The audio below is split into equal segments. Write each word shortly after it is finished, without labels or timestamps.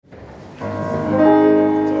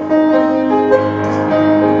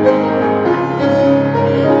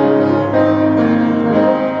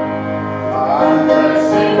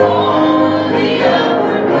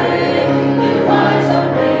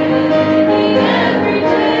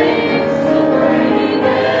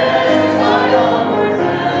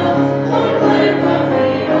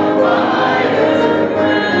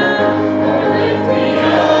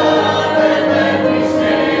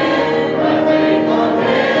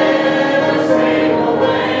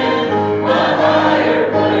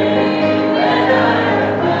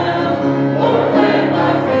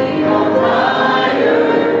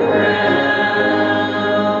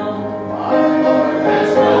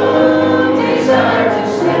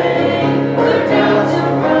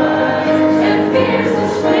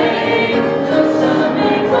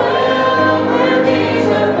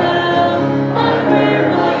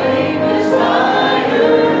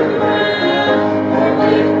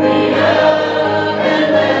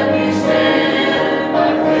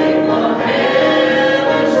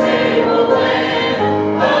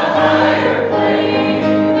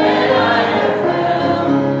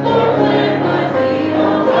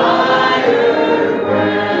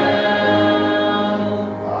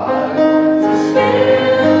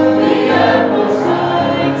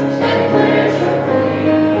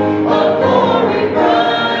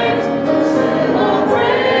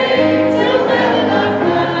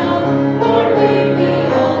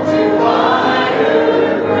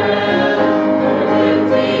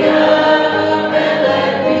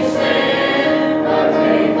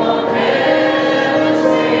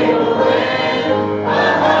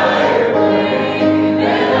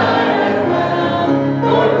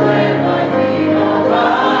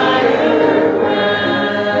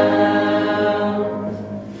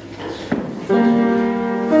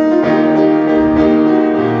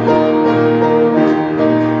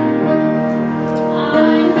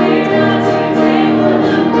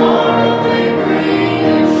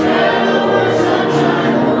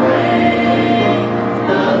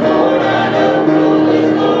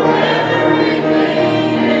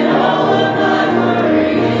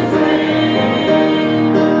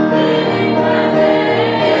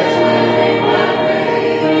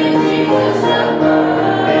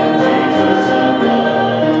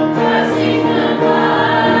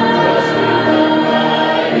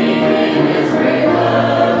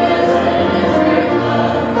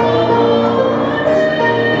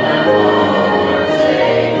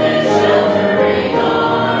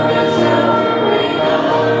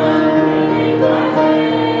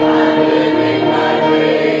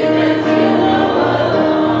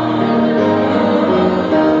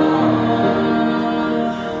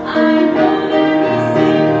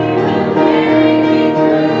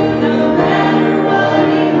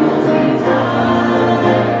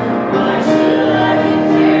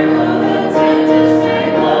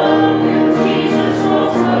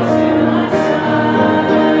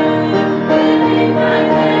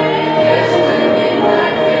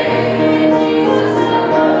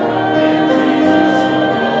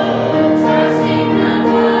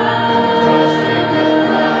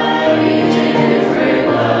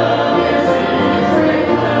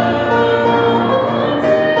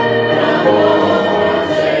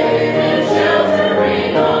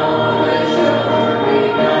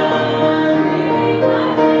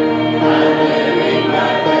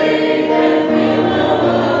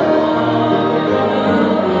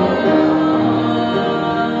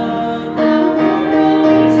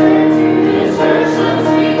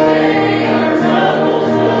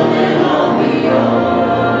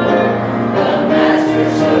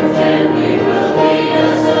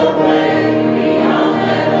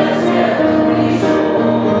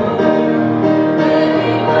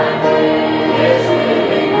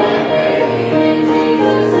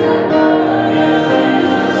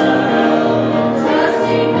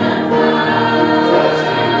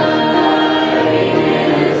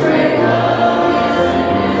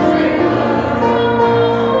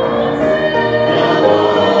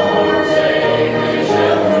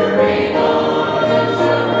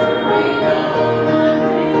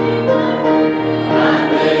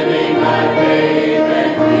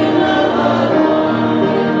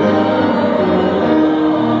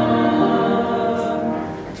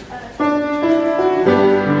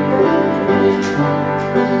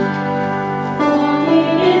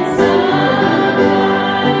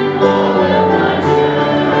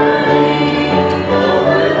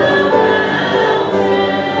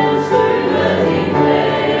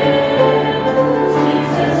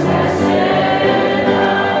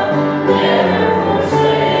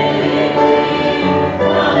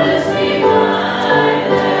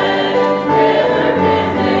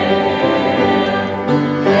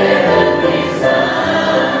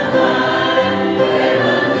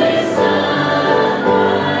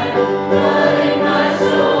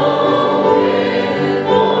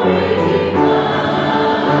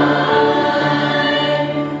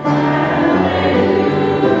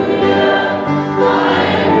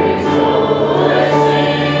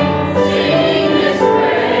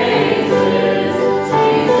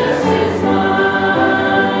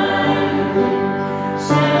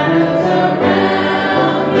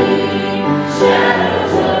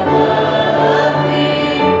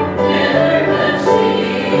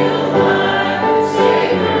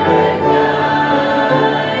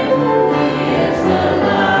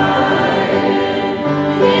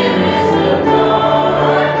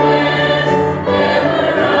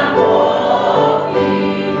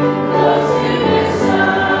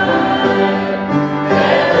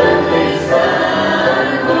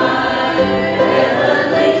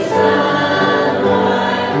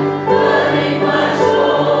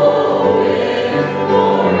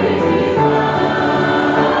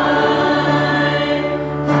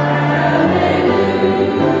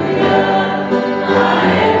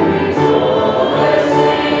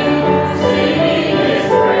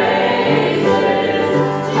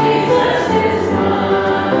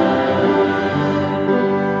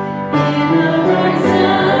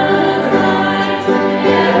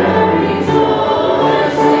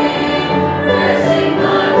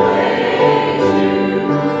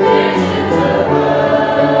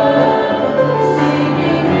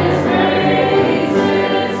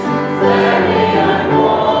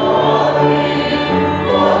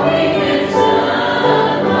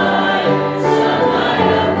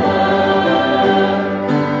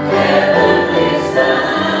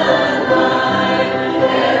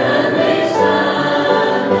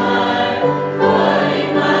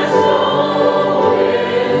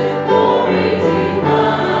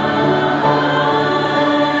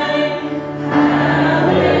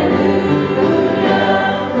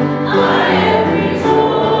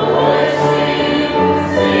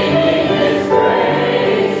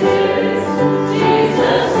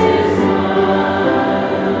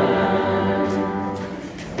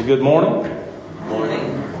Good morning.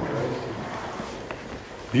 Morning.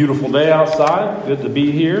 Beautiful day outside. Good to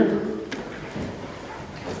be here.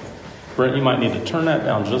 Brent, you might need to turn that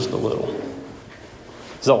down just a little.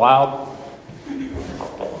 Is it loud?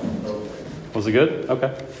 Was it good?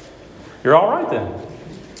 Okay. You're all right then.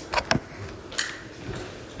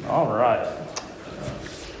 All right.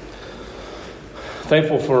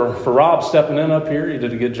 Thankful for Rob stepping in up here. He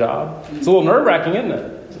did a good job. It's a little nerve-wracking, isn't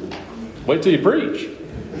it? Wait till you preach.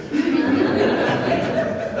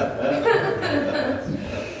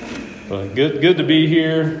 But good to be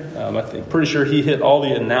here. I'm pretty sure he hit all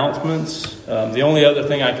the announcements. The only other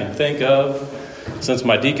thing I can think of, since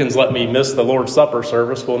my deacons let me miss the Lord's Supper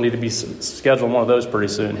service, we'll need to be scheduling one of those pretty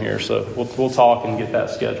soon here. So we'll talk and get that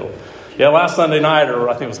scheduled. Yeah, last Sunday night, or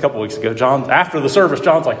I think it was a couple weeks ago, John, after the service,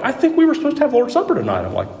 John's like, I think we were supposed to have Lord's Supper tonight.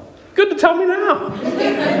 I'm like, good to tell me now.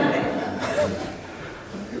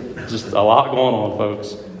 Just a lot going on,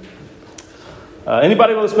 folks.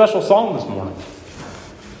 Anybody with a special song this morning?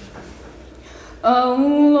 Oh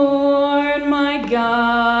Lord, my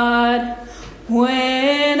God,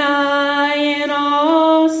 when I in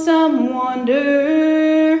awesome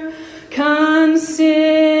wonder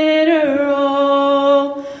consider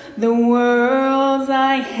all the worlds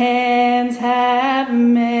thy hands have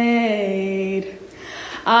made,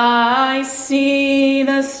 I see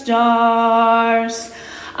the stars,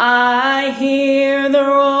 I hear the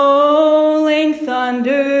rolling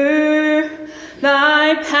thunder,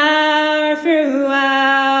 thy power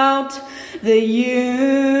throughout the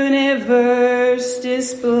universe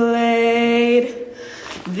displayed.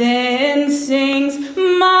 Then sings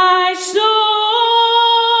my soul,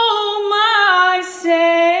 my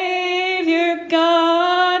Savior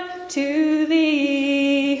God, to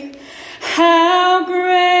thee. How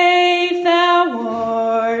great thou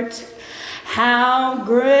art, how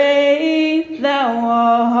great thou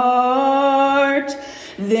art.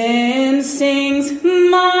 Then sings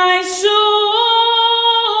my soul,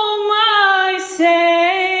 my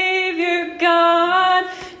Savior God,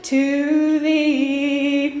 to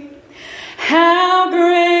thee. How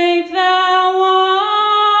great thou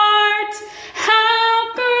art,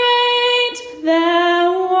 how great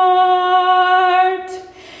thou art.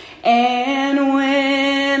 And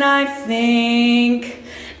when I think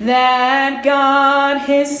that God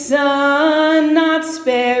his Son not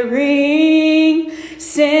sparing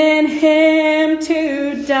sent him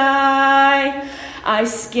to die, I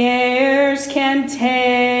scarce can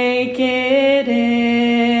take it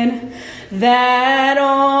in, that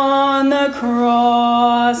on the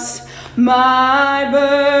cross my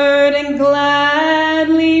burden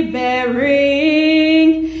gladly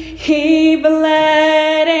bearing, he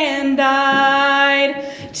bled and died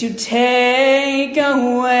to take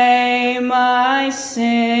away my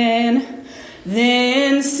sin.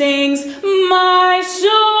 Then sings my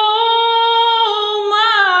soul,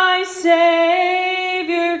 my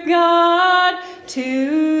Savior God,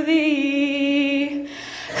 to thee.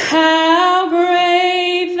 How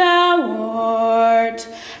great thou art,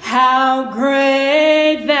 how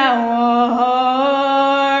great thou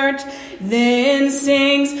art. Then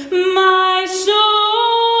sings my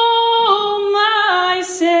soul, my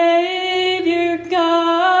Savior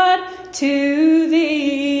God, to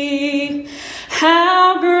thee.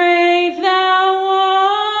 How great thou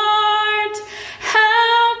art,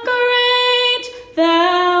 how great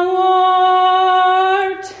thou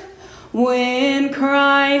art. When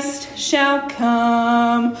Christ shall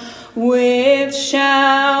come with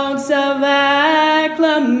shouts of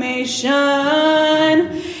acclamation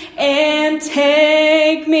and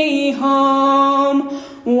take me home,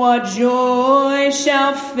 what joy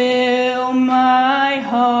shall fill my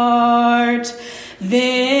heart.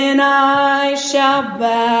 Then I shall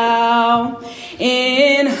bow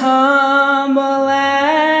in humble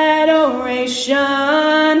adoration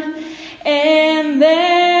and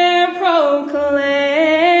there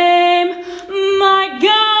proclaim, my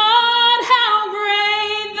God, how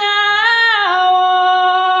great thou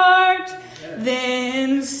art.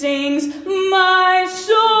 Then sings my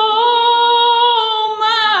soul,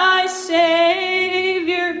 my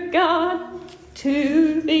Savior God,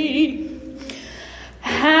 to thee.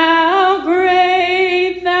 How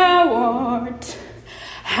great thou art,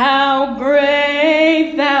 how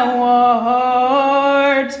great thou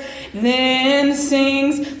art. Then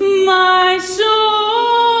sings my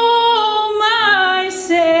soul, my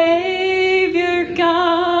Savior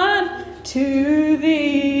God, to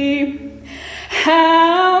thee.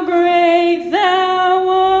 How great thou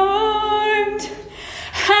art,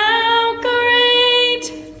 how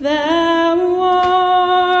great thou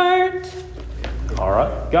art. All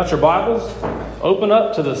right. Got your Bibles? open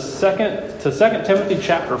up to 2 Timothy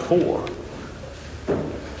chapter 4.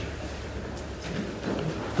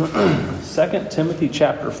 2 Timothy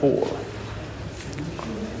chapter 4.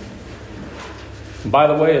 And by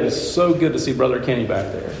the way, it is so good to see Brother Kenny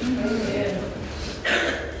back there.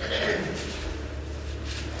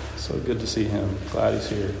 So good to see him. Glad he's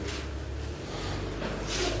here.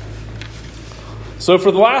 So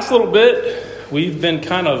for the last little bit, we've been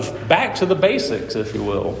kind of back to the basics, if you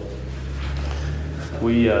will.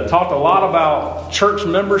 We talked a lot about church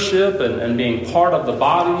membership and being part of the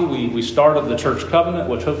body. We started the church covenant,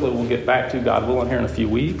 which hopefully we'll get back to, God willing, here in a few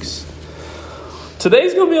weeks.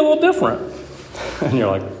 Today's going to be a little different. And you're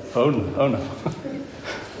like, oh no.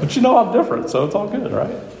 But you know I'm different, so it's all good,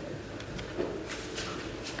 right?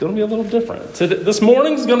 It's going to be a little different. This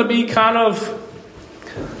morning's going to be kind of,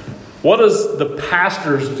 what is the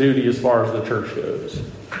pastor's duty as far as the church goes?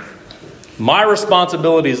 My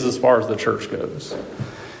responsibilities as far as the church goes.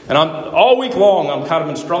 And all week long, I'm kind of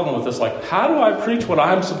been struggling with this. Like, how do I preach what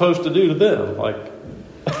I'm supposed to do to them? Like,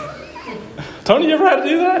 Tony, you ever had to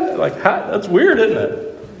do that? Like, that's weird, isn't it?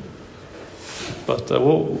 But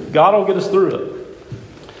God will get us through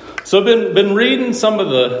it. So I've been reading some of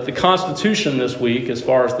the Constitution this week as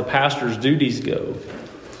far as the pastor's duties go.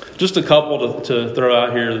 Just a couple to throw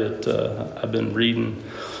out here that I've been reading.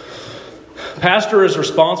 Pastor is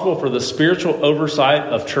responsible for the spiritual oversight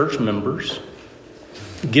of church members,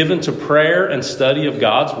 given to prayer and study of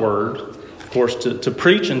God's Word, of course, to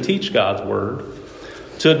preach and teach God's Word,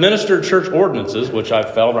 to administer church ordinances, which I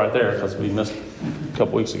fell right there because we missed a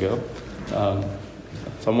couple weeks ago.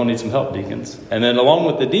 Someone needs some help, deacons. And then along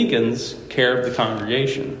with the deacons, care of the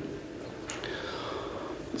congregation.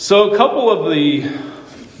 So a couple of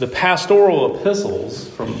the pastoral epistles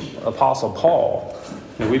from Apostle Paul.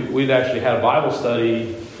 We've actually had a Bible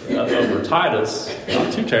study over Titus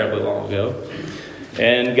not too terribly long ago.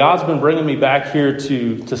 And God's been bringing me back here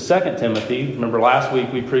to 2 Timothy. Remember last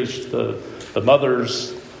week we preached the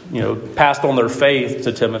mothers, passed on their faith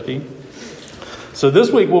to Timothy. So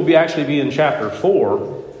this week we'll actually be in chapter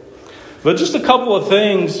 4. But just a couple of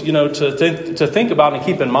things, to think about and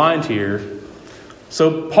keep in mind here.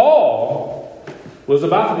 So Paul was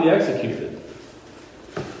about to be executed.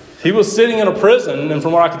 He was sitting in a prison, and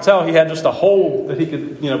from what I could tell, he had just a hold that he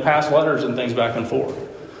could, pass letters and things back and forth.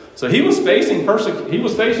 So he was facing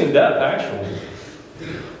death, actually.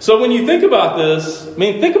 So when you think about this,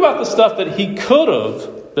 think about the stuff that he could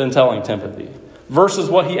have been telling Timothy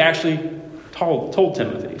versus what he actually told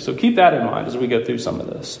Timothy. So keep that in mind as we go through some of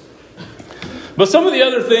this. But some of the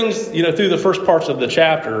other things, through the first parts of the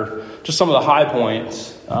chapter, just some of the high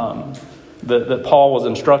points that Paul was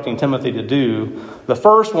instructing Timothy to do. The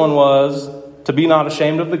first one was to be not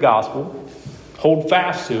ashamed of the gospel. Hold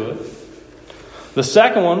fast to it. The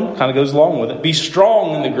second one kind of goes along with it. Be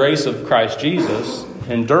strong in the grace of Christ Jesus.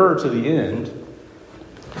 Endure to the end.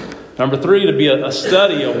 Number 3, to be a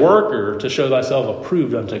study, a worker, to show thyself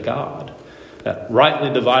approved unto God.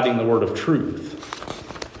 Rightly dividing the word of truth.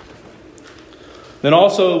 Then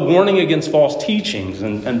also warning against false teachings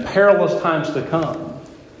and perilous times to come.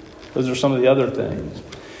 Those are some of the other things.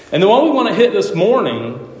 And the one we want to hit this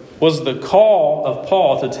morning was the call of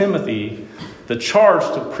Paul to Timothy, the charge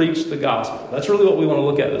to preach the gospel. That's really what we want to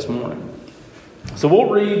look at this morning. So we'll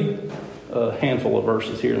read a handful of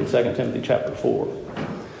verses here in 2 Timothy chapter 4.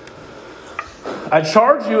 I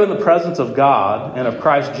charge you in the presence of God and of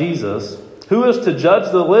Christ Jesus, who is to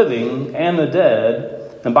judge the living and the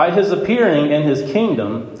dead, and by his appearing in his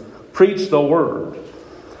kingdom, preach the word.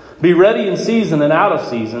 Be ready in season and out of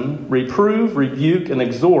season, reprove, rebuke, and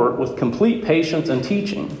exhort with complete patience and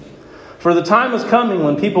teaching. For the time is coming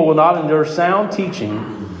when people will not endure sound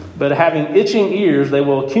teaching, but having itching ears, they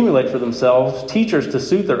will accumulate for themselves teachers to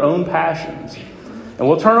suit their own passions, and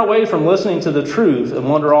will turn away from listening to the truth and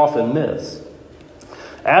wander off in myths.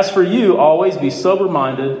 As for you, always be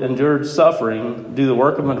sober-minded, endure suffering, do the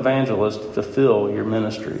work of an evangelist, fulfill your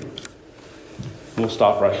ministry. We'll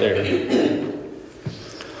stop right there.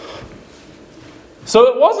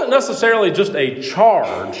 So it wasn't necessarily just a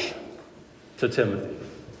charge to Timothy.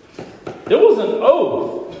 It was an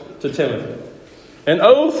oath to Timothy. An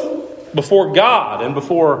oath before God and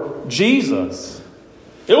before Jesus.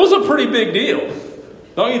 It was a pretty big deal.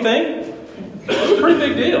 Don't you think? It was a pretty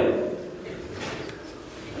big deal.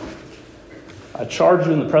 I charge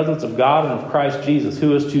you in the presence of God and of Christ Jesus,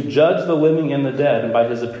 who is to judge the living and the dead, and by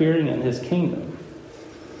his appearing in his kingdom.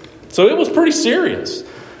 So it was pretty serious.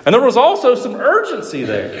 And there was also some urgency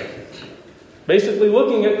there. Basically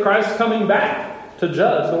looking at Christ coming back to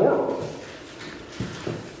judge the world.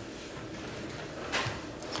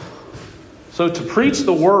 So to preach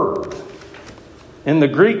the word. In the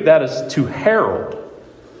Greek, that is to herald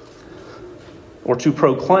or to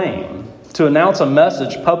proclaim, to announce a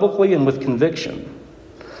message publicly and with conviction.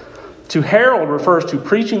 To herald refers to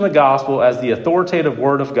preaching the gospel as the authoritative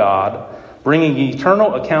word of God, bringing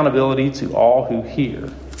eternal accountability to all who hear.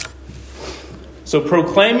 So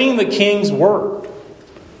proclaiming the King's word.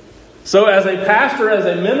 So as a pastor, as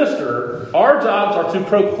a minister, our jobs are to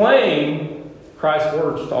proclaim Christ's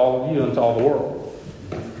words to all of you and to all the world.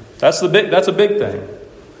 That's a big thing.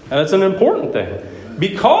 And it's an important thing.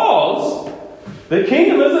 Because the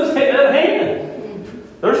kingdom isn't at hand.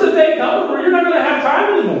 There's a day coming where you're not going to have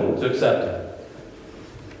time anymore to accept it.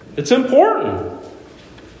 It's important.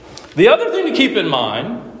 The other thing to keep in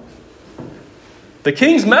mind, the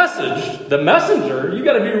king's message, the messenger, you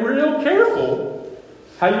got to be real careful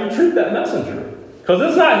how you treat that messenger. Because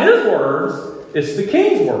it's not his words, it's the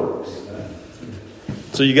king's words.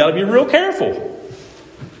 So you got to be real careful.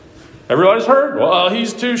 Everybody's heard, well,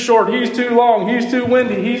 he's too short, he's too long, he's too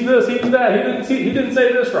windy, he's this, he's that, he didn't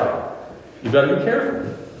say this right. You got to be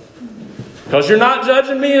careful. Because you're not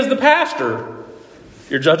judging me as the pastor,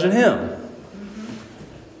 you're judging him.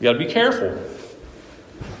 You got to be careful.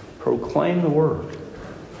 Proclaim the word.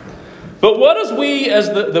 But what is we as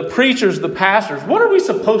the preachers, the pastors, what are we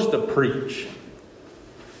supposed to preach?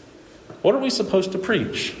 What are we supposed to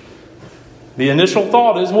preach? The initial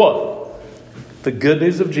thought is what? The good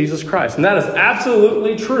news of Jesus Christ. And that is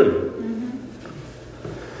absolutely true.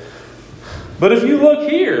 But if you look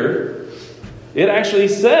here, it actually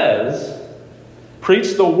says,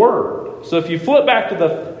 preach the word. So if you flip back to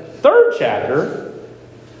the 3rd chapter,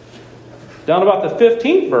 down about the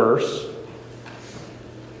 15th verse,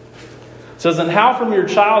 it says, and how from your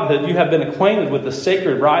childhood you have been acquainted with the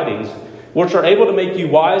sacred writings, which are able to make you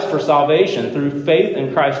wise for salvation through faith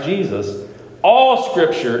in Christ Jesus. All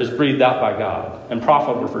Scripture is breathed out by God and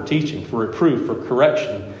profitable for teaching, for reproof, for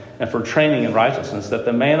correction, and for training in righteousness, that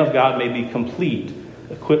the man of God may be complete,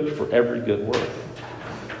 equipped for every good work.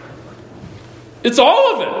 It's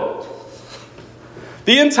all of it.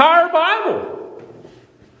 The entire Bible.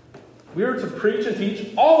 We are to preach and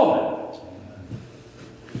teach all of it.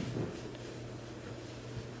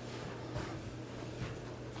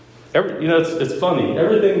 It's funny.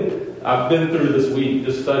 Everything I've been through this week,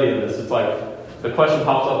 just studying this, it's like the question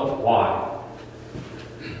pops up, why?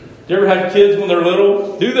 Do you ever have kids when they're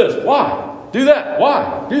little? Do this. Why? Do that.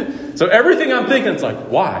 Why? So everything I'm thinking is like,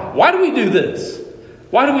 why? Why do we do this?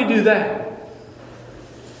 Why do we do that?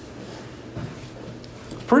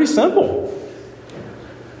 Pretty simple.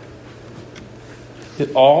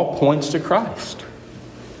 It all points to Christ.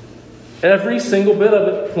 Every single bit of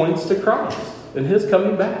it points to Christ and His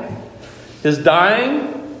coming back. His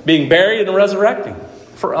dying, being buried, and resurrecting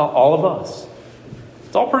for all of us.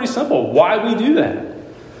 It's all pretty simple. Why we do that?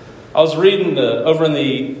 I was reading over in I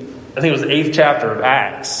think it was the 8th chapter of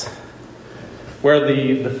Acts, where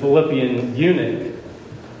the Philippian eunuch,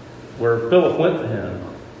 where Philip went to him,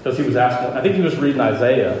 because he was asking, I think he was reading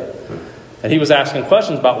Isaiah, and he was asking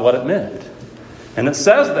questions about what it meant. And it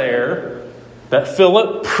says there that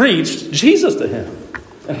Philip preached Jesus to him.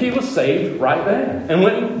 And he was saved right there and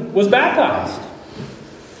went and was baptized.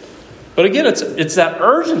 But again, it's that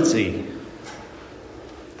urgency.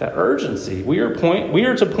 That urgency. We are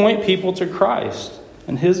to point people to Christ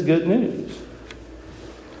and His good news.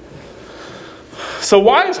 So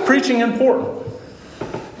why is preaching important?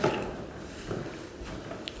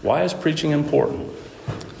 Why is preaching important?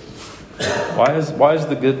 Why is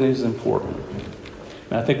the good news important?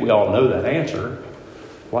 And I think we all know that answer.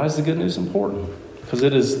 Why is the good news important? Because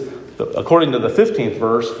it is, according to the 15th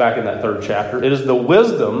verse back in that 3rd chapter, it is the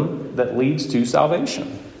wisdom that leads to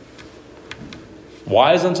salvation.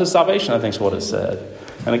 Wise unto salvation, I think is what it said.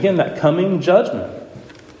 And again, that coming judgment.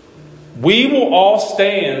 We will all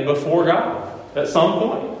stand before God at some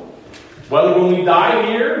point. Whether when we die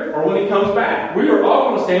here or when He comes back. We are all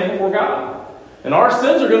going to stand before God. And our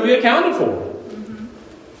sins are going to be accounted for.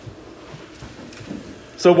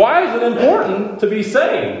 So why is it important to be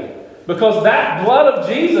saved? Because that blood of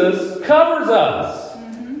Jesus covers us.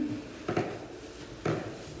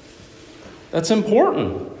 That's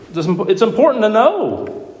important. It's important to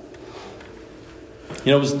know.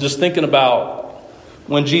 I was just thinking about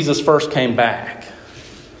when Jesus first came back.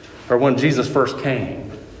 Or when Jesus first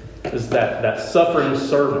came. Is that suffering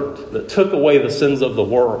servant that took away the sins of the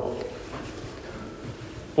world.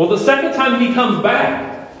 Well, the second time He comes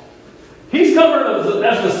back, He's coming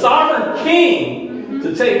as the sovereign King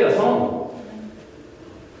to take us home.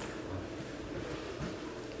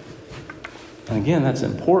 And again, that's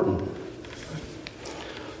important.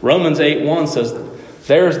 Romans 8:1 says,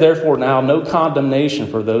 There is therefore now no condemnation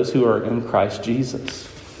for those who are in Christ Jesus.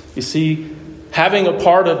 You see, having a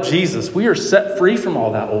part of Jesus, we are set free from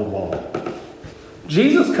all that old law.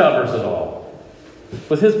 Jesus covers it all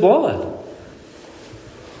with his blood.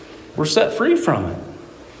 We're set free from it.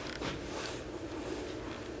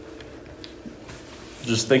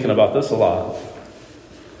 Just thinking about this a lot.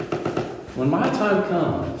 When my time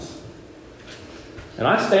comes and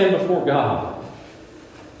I stand before God,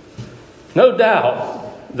 no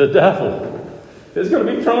doubt the devil is going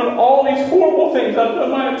to be throwing all these horrible things I've done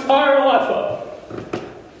my entire life up.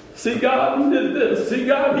 See, God, he did this. See,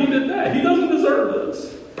 God, he did that. He doesn't deserve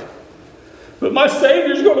this. But my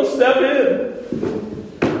Savior's going to step in.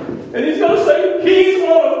 And he's going to say, he's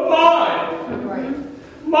one of mine.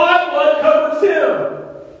 My blood covers him.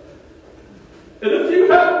 And if you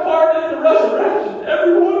have a part in the resurrection,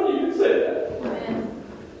 every one of you can say that. Amen.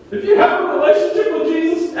 If you have a relationship with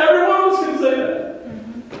Jesus, everyone else can say that.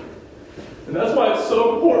 Mm-hmm. And that's why it's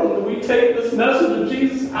so important that we take this message of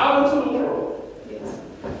Jesus out into the world. Yes.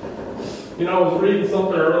 You know, I was reading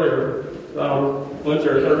something earlier, Wednesday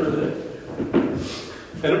or Thursday,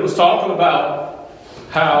 and it was talking about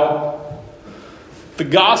how the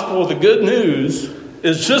gospel, the good news,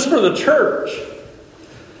 is just for the church.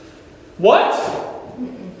 What?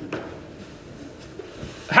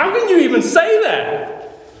 How can you even say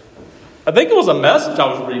that? I think it was a message I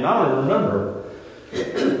was reading. I don't remember.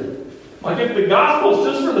 Like, if the gospel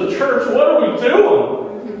is just for the church, what are we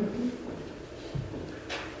doing?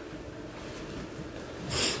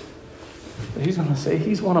 He's going to say,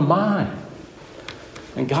 he's one of mine.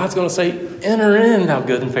 And God's going to say, enter in, thou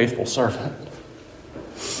good and faithful servant.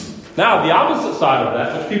 Now, the opposite side of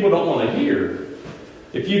that, which people don't want to hear,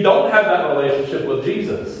 if you don't have that relationship with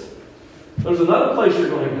Jesus, there's another place you're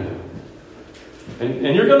going to go.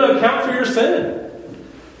 And you're going to account for your sin.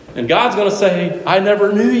 And God's going to say, I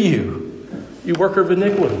never knew you, you worker of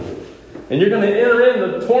iniquity. And you're going to enter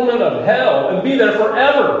in the torment of hell and be there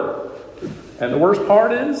forever. And the worst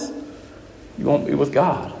part is, you won't be with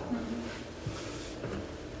God.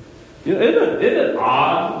 You know, isn't it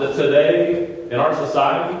odd that today, in our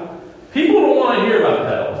society, people don't want to hear about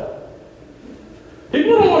hell?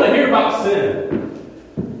 People don't want to hear about sin.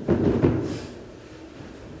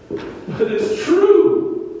 But it's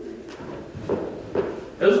true.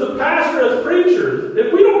 As the pastor, as preachers,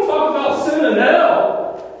 if we don't talk about sin and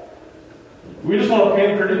hell, we just want to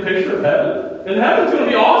paint a pretty picture of heaven. And heaven's going to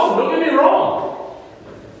be awesome, don't get me wrong.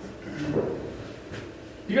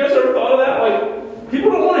 You guys ever thought of that? Like,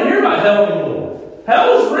 people don't want to hear about hell anymore.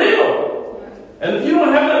 Hell is real. And if you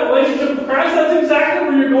don't have that relationship with Christ, that's exactly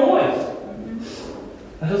where you're going.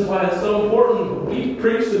 That is why it's so important we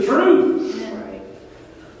preach the truth.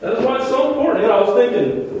 That is why it's so important. You know, I was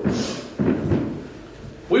thinking,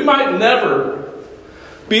 we might never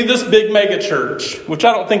be this big mega church, which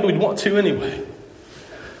I don't think we'd want to anyway.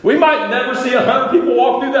 We might never see 100 people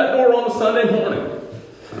walk through that door on a Sunday morning.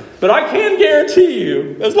 But I can guarantee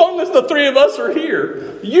you, as long as the three of us are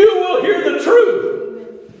here, you will hear the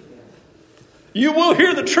truth. You will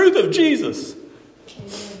hear the truth of Jesus.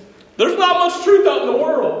 There's not much truth out in the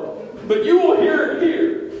world, but you will hear it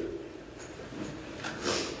here.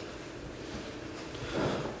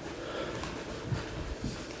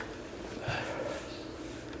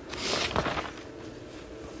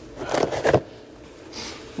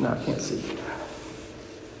 No, I can't see.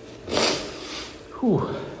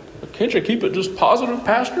 Whew. Can't you keep it just positive,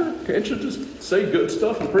 Pastor? Can't you just say good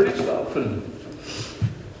stuff and pretty stuff? And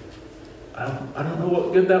I don't know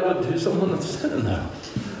what good that would do someone that's sinning, though.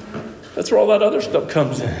 That's where all that other stuff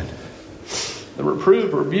comes in. The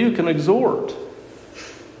reprove, rebuke, and exhort.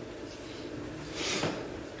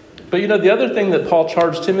 But you know, the other thing that Paul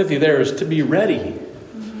charged Timothy there is to be ready.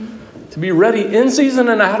 Mm-hmm. To be ready in season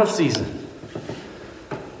and out of season.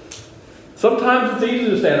 Sometimes it's easy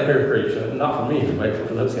to stand up here and preach. Not for me, but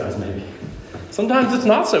for those guys maybe. Sometimes it's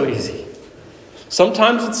not so easy.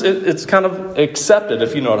 Sometimes it's kind of accepted,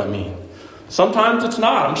 if you know what I mean. Sometimes it's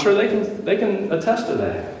not. I'm sure they can attest to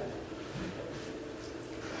that.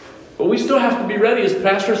 But we still have to be ready as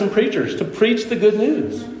pastors and preachers to preach the good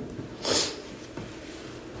news.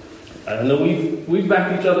 I know we've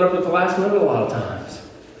backed each other up at the last minute a lot of times.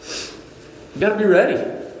 We've got to be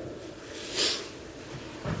ready.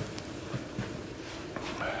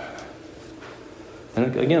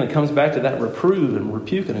 And again, it comes back to that reprove and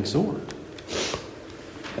rebuke and exhort.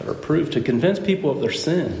 That reprove, to convince people of their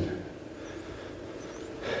sin.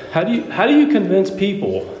 How do you convince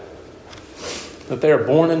people that they are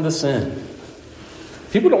born into sin?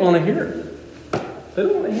 People don't want to hear it. They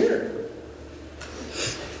don't want to hear it.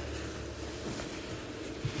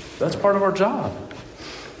 That's part of our job.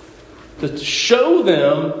 to show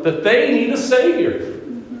them that they need a Savior.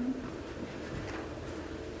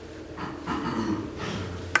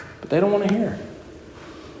 But they don't want to hear.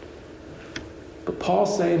 But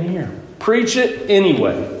Paul's saying here, preach it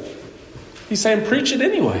anyway. He's saying, preach it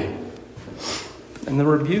anyway. And the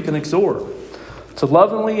rebuke and exhort to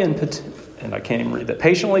lovingly and I can't even read that,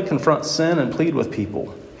 patiently confront sin and plead with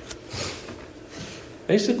people.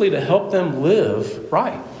 Basically to help them live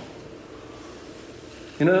right.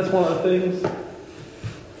 You know, that's one of the things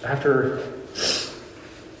after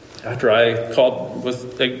I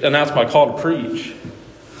announced my call to preach,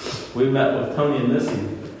 we met with Tony and Missy.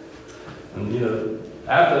 And, you know,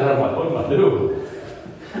 after that, I'm like, what am I doing?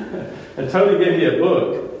 And Tony gave me a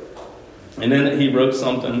book. And then he wrote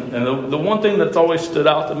something. And the one thing that's always stood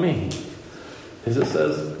out to me is it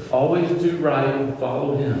says, always do right and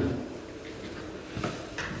follow him.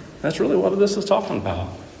 That's really what this is talking about.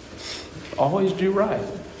 Always do right.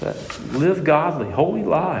 Live godly, holy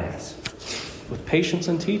lives with patience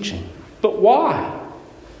and teaching. But why?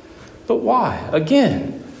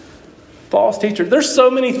 Again, false teachers. There's so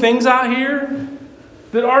many things out here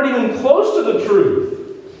that aren't even close to the truth.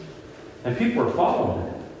 And people are following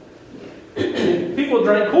it. People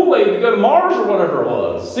drank Kool-Aid to go to Mars or whatever it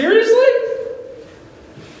was. Seriously?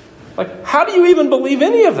 Like, how do you even believe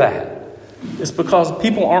any of that? It's because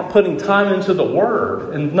people aren't putting time into the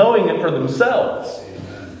Word and knowing it for themselves.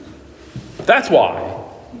 That's why.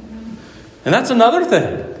 And that's another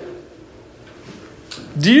thing.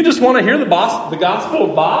 Do you just want to hear the gospel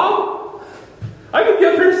of Bob? I could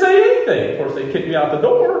get up here and say anything. Of course, they kick me out the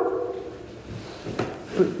door.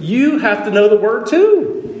 But you have to know the Word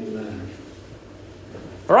too. Amen.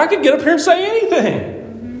 Or I could get up here and say anything.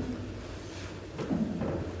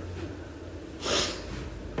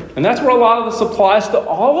 And that's where a lot of this applies to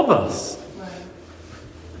all of us. Right.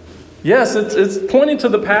 Yes, it's pointing to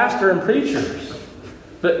the pastor and preachers.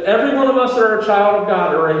 But every one of us that are a child of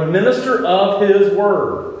God or a minister of His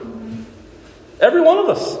Word. Mm-hmm. Every one of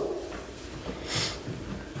us.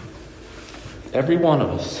 Every one of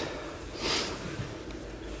us.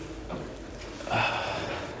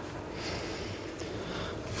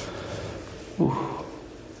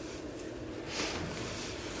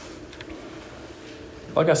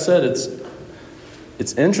 Like I said,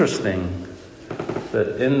 it's interesting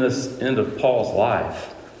that in this end of Paul's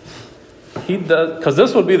life, he does, because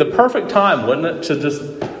this would be the perfect time, wouldn't it, to just,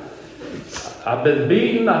 I've been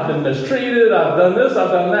beaten, I've been mistreated, I've done this,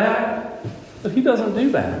 I've done that. But he doesn't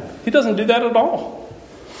do that. He doesn't do that at all.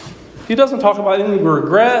 He doesn't talk about any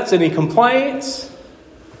regrets, any complaints.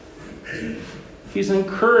 He's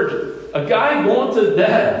encouraging. A guy going to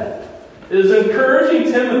death is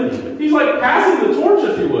encouraging Timothy. He's like passing the torch,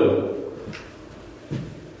 if you will.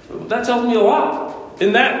 That tells me a lot.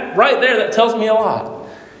 In that right there, that tells me a lot.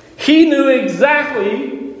 He knew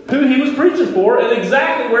exactly who he was preaching for and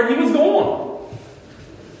exactly where he was going.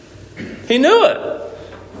 He knew it.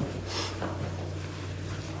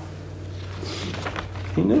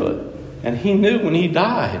 He knew it. And he knew when he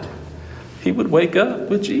died, he would wake up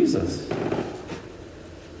with Jesus.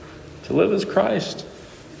 To live as Christ.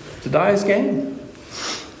 To die as gain.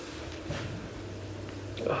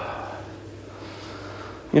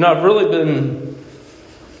 You know, I've really been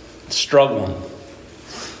struggling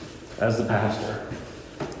as the pastor.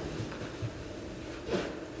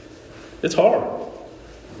 It's hard.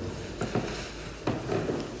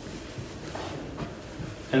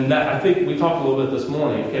 And that, I think we talked a little bit this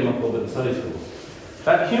morning. It came up a little bit in Sunday school.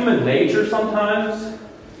 That human nature sometimes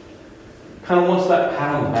kind of wants that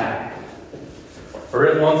pat on the back. Or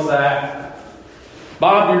it wants that,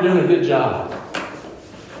 Bob, you're doing a good job.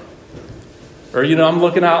 Or, you know, I'm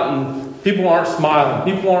looking out and people aren't smiling.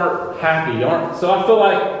 People aren't happy. So I feel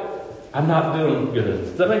like I'm not doing good.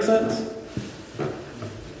 Does that make sense?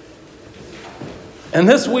 And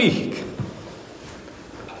this week,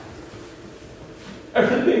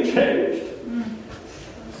 everything changed.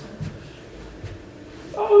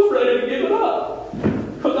 I was ready to give it up.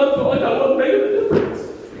 Because I felt like I wasn't making a difference.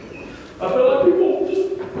 I felt like people just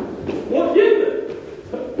weren't getting it.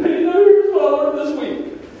 But you know, here's what I learned this week.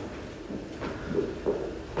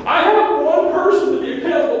 I have one person to be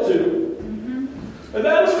accountable to. Mm-hmm. And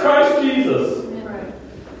that is Christ Jesus. Right.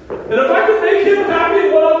 And if I can make Him happy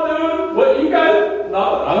in what I'm doing, what you guys, I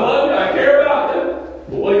love you, I care about you,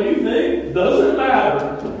 but what you think doesn't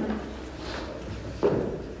matter.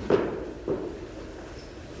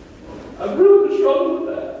 I've really been struggling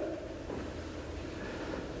with that.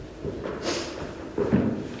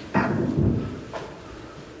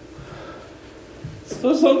 So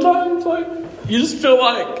sometimes, like, you just feel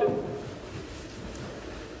like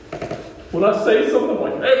When I say something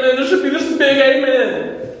like, hey man, there should be this big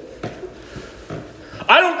amen.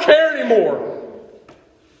 I don't care anymore.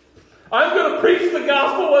 I'm going to preach the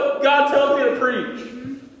gospel what God tells me to preach.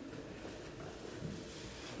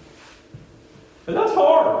 And that's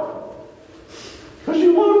hard. Because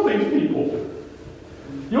you want to please people.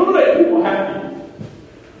 You want to make people happy.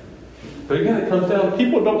 But again, it comes down to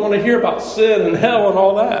people don't want to hear about sin and hell and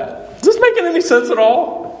all that. Is this making any sense at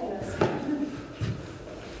all? Yes.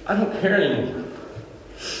 I don't care anymore.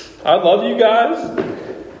 I love you guys.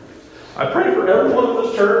 I pray for everyone in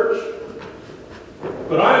this church.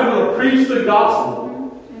 But I am going to preach the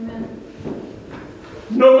gospel. Amen.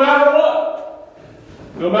 No matter what.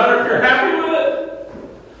 No matter if you're happy with it.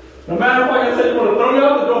 No matter if, like I said, you want to throw me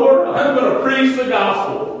out the door. I'm going to preach the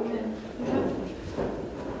gospel. Amen.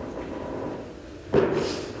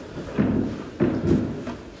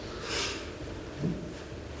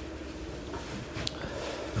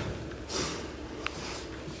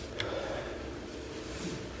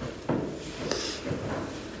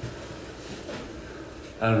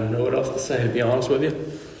 I don't know what else to say, to be honest with you.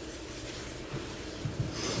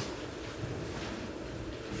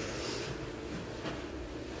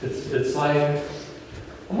 It's like,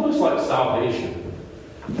 almost like salvation.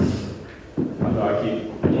 I know I keep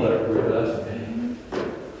whatever, but that's okay.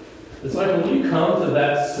 It's like when you come to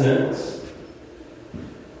that sense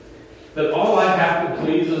that all I have to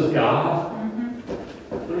please is God,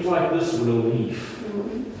 there's like this relief.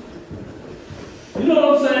 You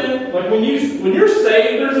know what I'm saying? Like when you're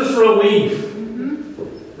saved, there's this relief.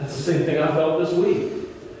 That's the same thing I felt this week.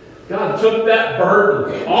 God took that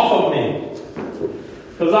burden off of me.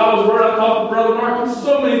 Because I was worried. I talked to Brother Mark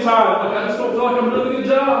so many times. Like, I just don't feel like I'm doing a good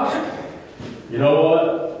job. You know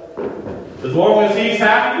what? As long as He's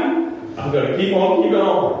happy, I'm going to keep on keeping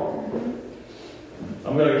on.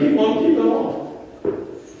 I'm going to keep on keeping on.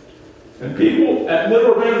 And people at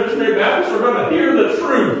Middle Grand Missionary Baptist are going to hear the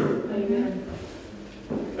truth. Amen.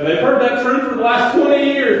 And they've heard that truth for the last 20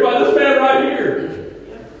 years by this man right here.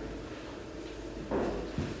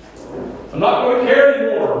 I'm not going to care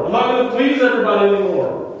anymore. I'm not going to please everybody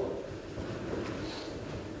anymore.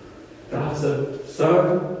 God said,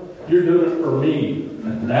 son, you're doing it for me.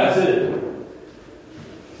 And that's it.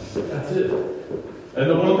 That's it. And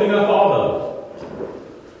the one thing I thought of,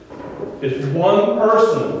 if one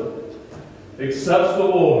person accepts the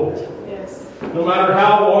Lord, Yes. no matter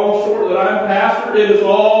how long or short that I'm pastor, it is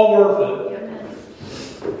all worth it. Amen.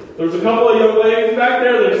 There's a couple of young ladies back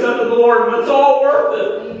there that accepted the Lord, but it's all worth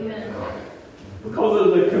it. Amen. Because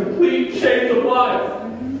of the complete change of life.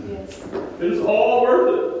 Yes. It is all worth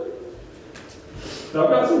it. Now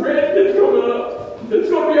I've got some grandkids coming up. It's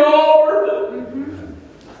going to be all worth it.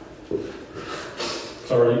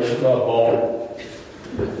 Sorry, you guys got a ball.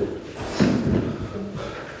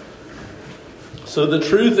 So the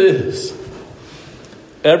truth is,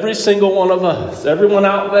 every single one of us, everyone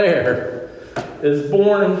out there, is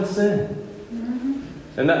born into sin.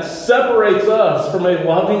 And that separates us from a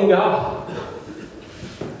loving God.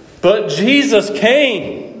 But Jesus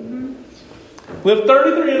came, lived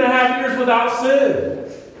 33 and a half years without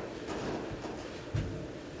sin,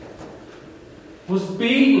 was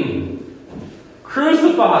beaten,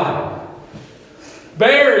 crucified,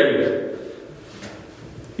 buried.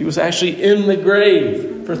 He was actually in the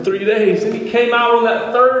grave for 3 days, and He came out on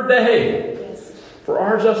that third day for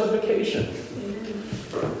our justification.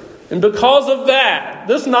 And because of that,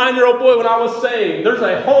 this 9-year-old boy, when I was saved, there's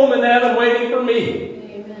a home in heaven waiting for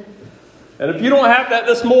me. Amen. And if you don't have that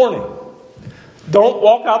this morning, don't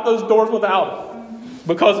walk out those doors without it.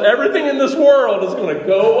 Because everything in this world is going to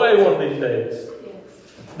go away one of these days.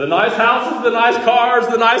 The nice houses, the nice cars,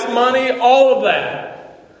 the nice money, all of that.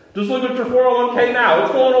 Just look at your 401k now.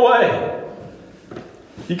 It's going away.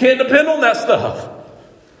 You can't depend on that stuff.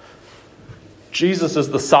 Jesus is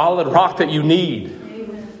the solid rock that you need.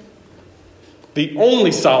 Amen. The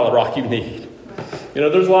only solid rock you need. You know,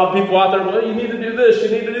 there's a lot of people out there, well, you need to do this, you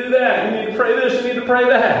need to do that, you need to pray this, you need to pray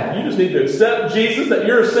that. You just need to accept Jesus, that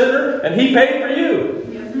you're a sinner, and He paid for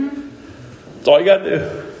you. That's all you got to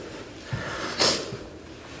do.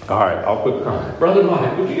 All right, I'll quit crying. Brother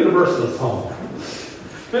Mike, would you get a verse of this song?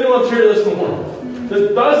 If anyone's here this morning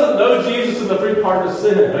that doesn't know Jesus and the free pardon of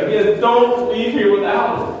sin, again, don't leave here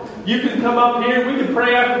without it. You can come up here, we can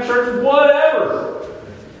pray after church, whatever.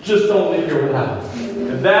 Just don't leave here without it.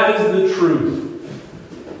 And that is the truth.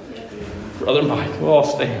 Brother Mike, we'll all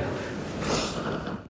stand.